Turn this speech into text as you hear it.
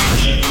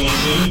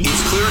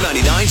It's Clear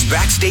 99's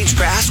Backstage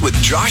Pass with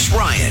Josh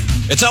Ryan.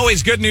 It's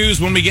always good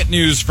news when we get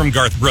news from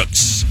Garth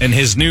Brooks, and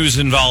his news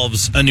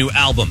involves a new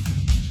album,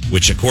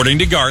 which, according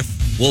to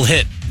Garth, will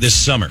hit this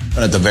summer.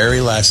 At the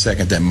very last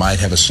second, that might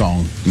have a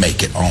song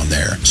make it on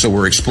there. So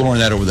we're exploring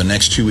that over the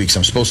next 2 weeks.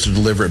 I'm supposed to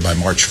deliver it by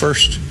March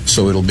 1st,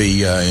 so it'll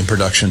be in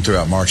production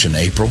throughout March and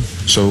April.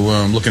 So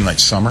I'm looking like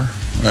summer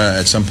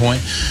at some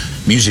point.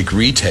 Music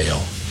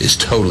retail is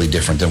totally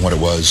different than what it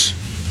was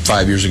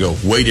 5 years ago,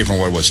 way different than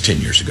what it was 10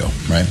 years ago,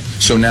 right?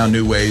 So now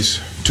new ways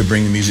to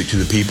bring the music to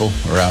the people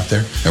are out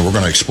there, and we're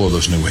going to explore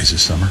those new ways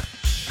this summer.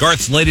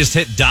 Garth's latest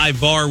hit,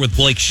 Dive Bar with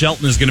Blake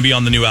Shelton, is going to be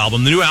on the new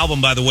album. The new album,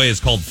 by the way, is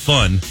called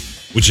Fun,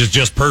 which is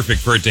just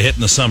perfect for it to hit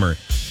in the summer.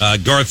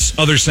 Garth's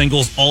other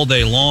singles, All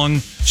Day Long,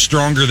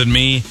 Stronger Than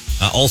Me,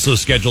 also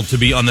scheduled to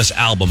be on this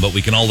album, but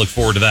we can all look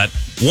forward to that.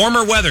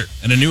 Warmer weather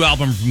and a new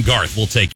album from Garth will take